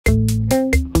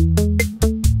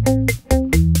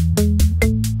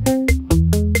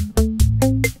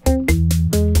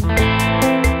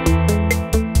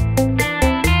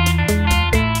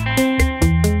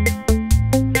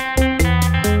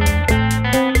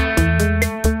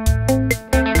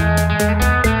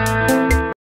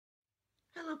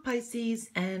Pisces,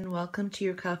 and welcome to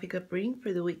your coffee cup reading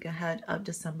for the week ahead of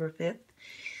December 5th.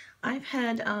 I've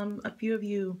had a few of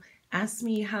you ask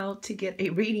me how to get a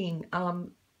reading.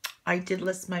 I did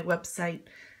list my website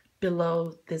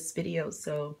below this video,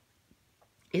 so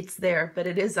it's there, but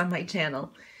it is on my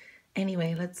channel.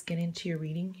 Anyway, let's get into your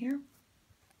reading here.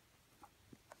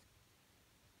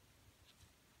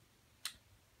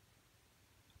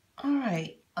 All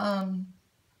right.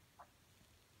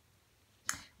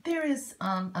 There is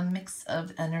a mix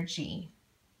of energy,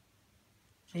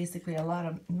 basically a lot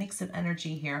of mix of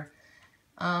energy here.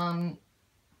 A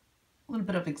little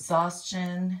bit of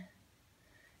exhaustion,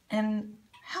 and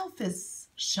health is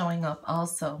showing up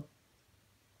also.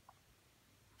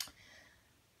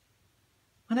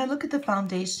 When I look at the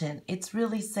foundation, it's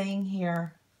really saying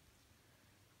here,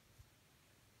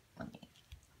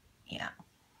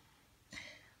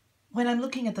 when I'm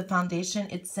looking at the foundation,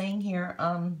 it's saying here,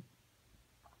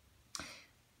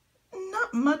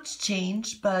 not much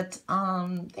change, but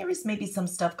there is maybe some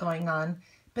stuff going on,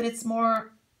 but it's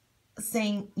more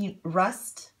saying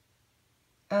rest,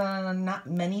 not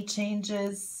many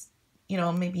changes,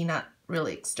 maybe not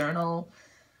really external.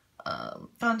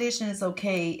 Foundation is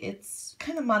okay. It's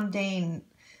kind of mundane.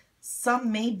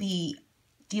 Some may be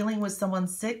dealing with someone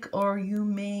sick, or you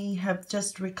may have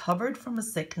just recovered from a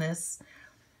sickness,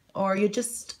 or you're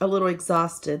just a little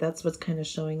exhausted. That's what's kind of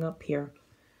showing up here.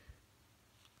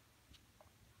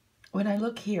 When I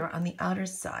look here on the outer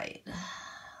side,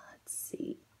 let's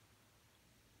see.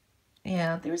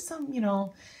 Yeah, there's some,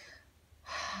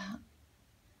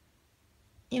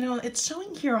 it's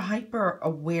showing here hyper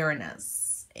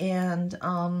awareness, and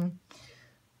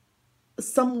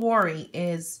some worry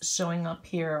is showing up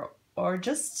here, or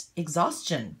just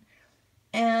exhaustion.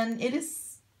 And it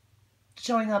is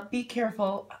showing up, be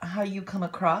careful how you come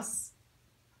across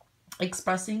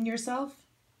expressing yourself.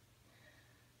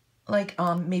 Like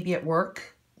maybe at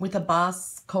work with a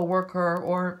boss, coworker,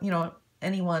 or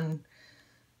anyone,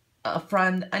 a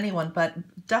friend, anyone, but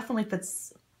definitely if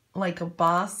it's like a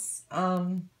boss,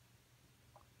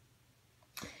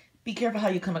 be careful how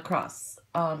you come across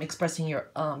expressing your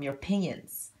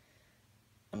opinions,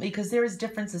 because there is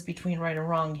differences between right and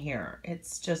wrong here.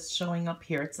 It's just showing up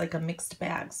here. It's like a mixed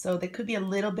bag. So there could be a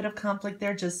little bit of conflict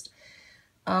there. Just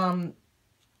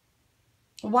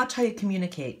watch how you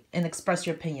communicate and express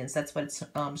your opinions. That's what it's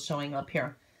showing up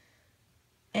here.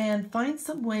 And find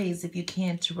some ways, if you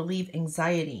can, to relieve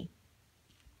anxiety.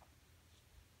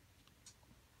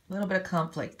 A little bit of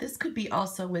conflict. This could be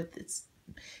also with, it's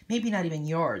maybe not even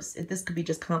yours. This could be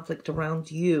just conflict around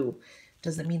you.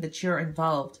 Doesn't mean that you're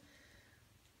involved.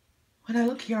 When I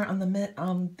look here on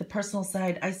the personal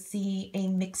side, I see a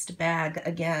mixed bag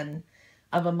again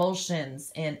of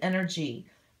emotions and energy.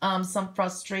 Some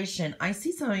frustration. I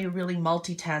see some of you really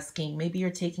multitasking. Maybe you're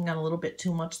taking on a little bit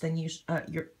too much than that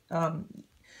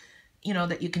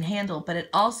you can handle. But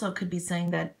it also could be saying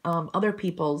that other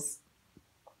people's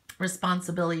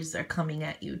responsibilities are coming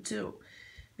at you too,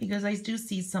 because I do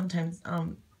see sometimes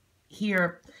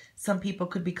here some people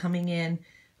could be coming in,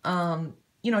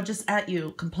 just at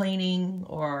you, complaining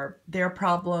or their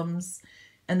problems.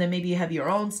 And then maybe you have your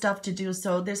own stuff to do.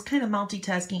 So there's kind of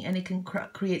multitasking, and it can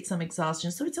create some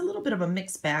exhaustion. So it's a little bit of a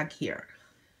mixed bag here.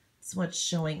 That's what's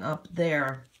showing up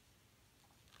there.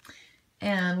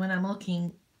 And when I'm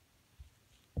looking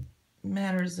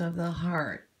matters of the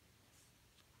heart,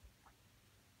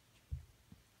 I'm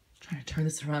trying to turn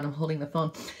this around. I'm holding the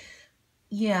phone.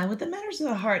 Yeah, with the matters of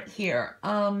the heart here,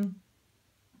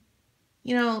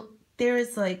 there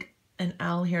is like an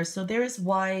owl here. So there is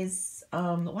wise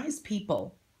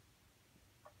people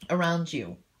around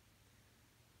you,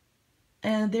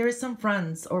 and there is some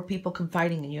friends or people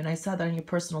confiding in you, and I saw that on your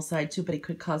personal side too, but it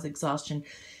could cause exhaustion.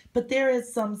 But there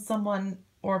is someone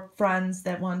or friends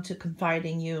that want to confide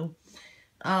in you.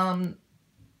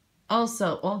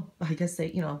 Also, well, I guess they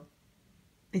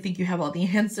think you have all the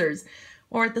answers,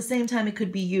 or at the same time it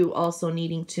could be you also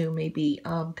needing to maybe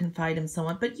confide in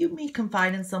someone. But you may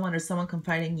confide in someone, or someone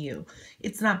confide in you.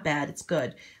 It's not bad, it's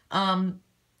good.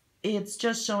 It's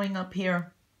just showing up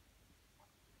here.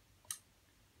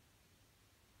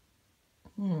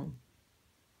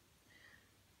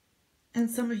 And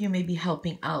some of you may be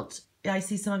helping out. I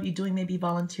see some of you doing maybe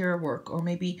volunteer work, or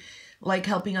maybe like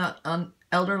helping out an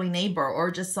elderly neighbor,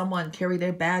 or just someone carry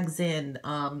their bags in.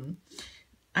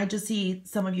 I just see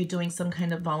some of you doing some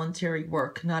kind of voluntary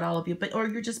work. Not all of you, but or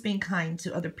you're just being kind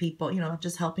to other people,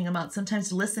 just helping them out.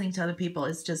 Sometimes listening to other people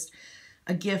is just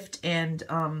a gift and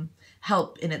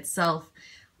help in itself.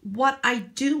 What I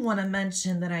do want to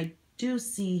mention that I do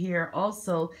see here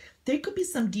also, there could be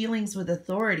some dealings with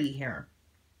authority here.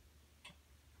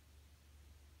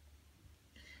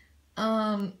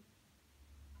 Um,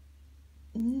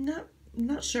 not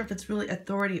not sure if it's really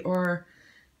authority, or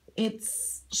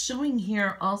it's showing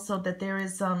here also that there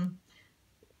is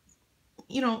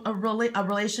you know, a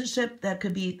relationship that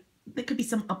could be, there could be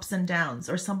some ups and downs,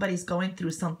 or somebody's going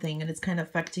through something and it's kind of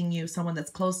affecting you, someone that's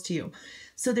close to you.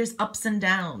 So there's ups and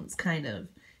downs, kind of.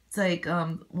 It's like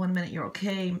 1 minute you're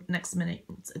okay, next minute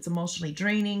it's emotionally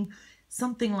draining,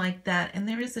 something like that. And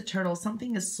there is a turtle.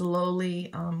 Something is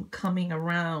slowly coming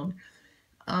around.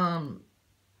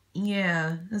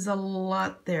 Yeah, there's a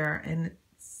lot there, and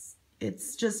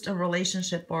it's just a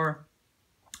relationship or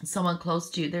someone close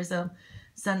to you. There's a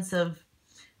sense of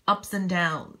ups and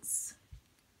downs.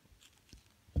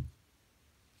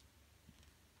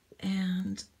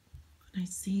 And I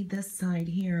see this side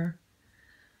here.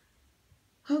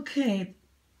 Okay,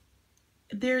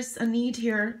 there's a need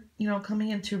here, you know, coming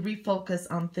in to refocus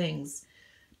on things.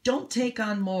 Don't take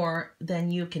on more than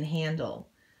you can handle.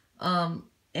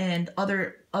 And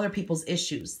other people's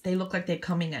issues. They look like they're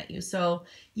coming at you. So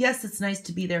yes, it's nice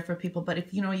to be there for people, but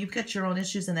if you know you've got your own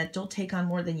issues, and that don't take on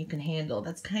more than you can handle.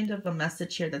 That's kind of a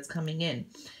message here that's coming in.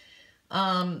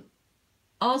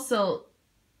 Also,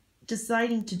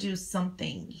 deciding to do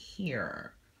something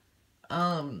here.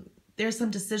 There's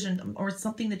some decision or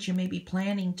something that you may be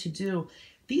planning to do.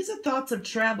 These are thoughts of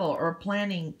travel, or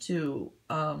planning to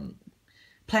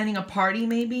planning a party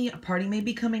maybe. A party may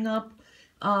be coming up.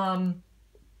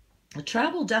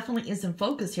 Travel definitely is in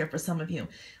focus here for some of you.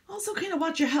 Also, kind of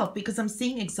watch your health, because I'm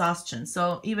seeing exhaustion.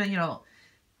 So even, you know,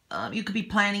 you could be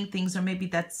planning things, or maybe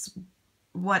that's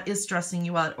what is stressing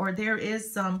you out. Or there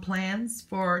is some plans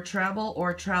for travel,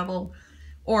 or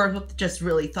just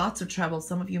really thoughts of travel.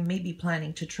 Some of you may be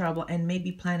planning to travel, and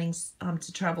maybe planning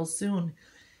to travel soon.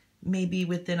 Maybe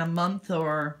within a month,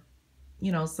 or,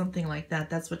 you know, something like that.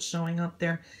 That's what's showing up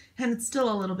there. And it's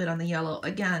still a little bit on the yellow.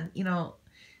 Again, you know,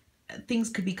 things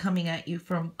could be coming at you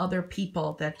from other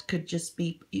people that could just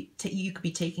be, you could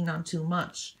be taking on too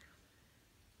much.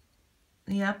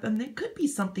 Yep, and there could be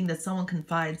something that someone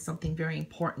confides, something very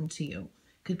important to you.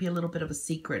 Could be a little bit of a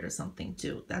secret or something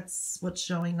too. That's what's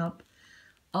showing up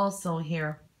also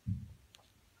here.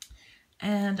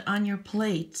 And on your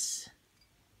plate.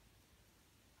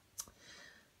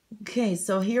 Okay,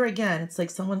 so here again, it's like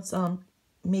someone's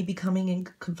maybe coming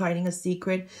and confiding a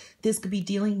secret. This could be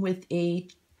dealing with a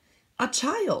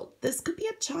child. This could be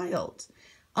a child.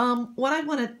 What I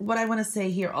want to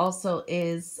say here also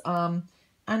is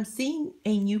I'm seeing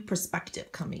a new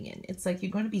perspective coming in. It's like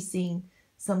you're going to be seeing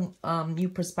some new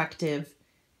perspective.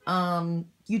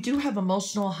 You do have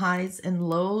emotional highs and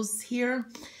lows here.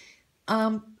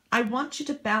 I want you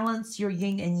to balance your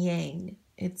yin and yang.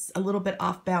 It's a little bit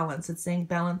off balance. It's saying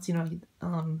balance, you know,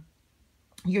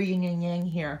 your yin and yang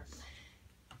here.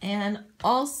 And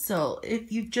also,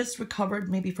 if you've just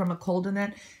recovered maybe from a cold and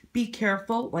that, be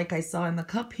careful. Like I saw in the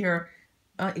cup here,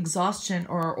 exhaustion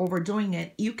or overdoing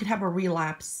it, you could have a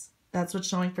relapse. That's what's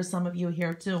showing for some of you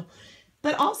here too.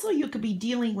 But also you could be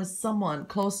dealing with someone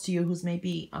close to you who's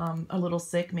maybe a little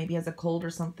sick, maybe has a cold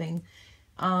or something,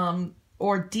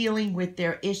 or dealing with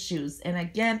their issues. And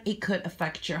again, it could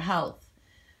affect your health.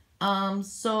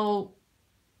 So,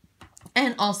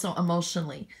 and also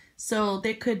emotionally. So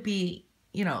there could be,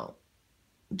 you know,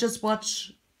 just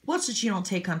watch that you don't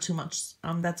take on too much.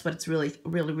 That's what it's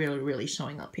really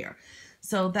showing up here.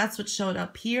 So that's what showed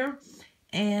up here.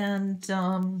 And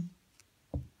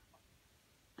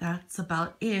that's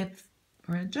about it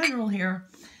for a general here.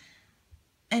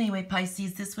 Anyway,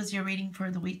 Pisces, this was your reading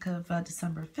for the week of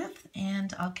December 5th.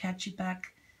 And I'll catch you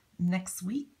back next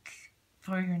week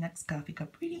for your next coffee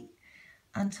cup reading.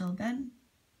 Until then,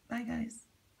 bye guys.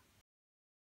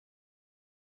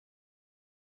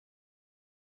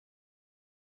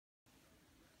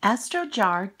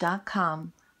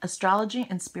 astrojar.com, Astrology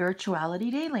and Spirituality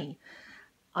Daily.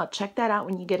 Check that out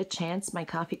when you get a chance. My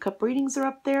coffee cup readings are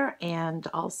up there, and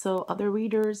also other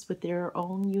readers with their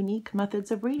own unique methods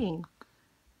of reading.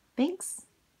 Thanks.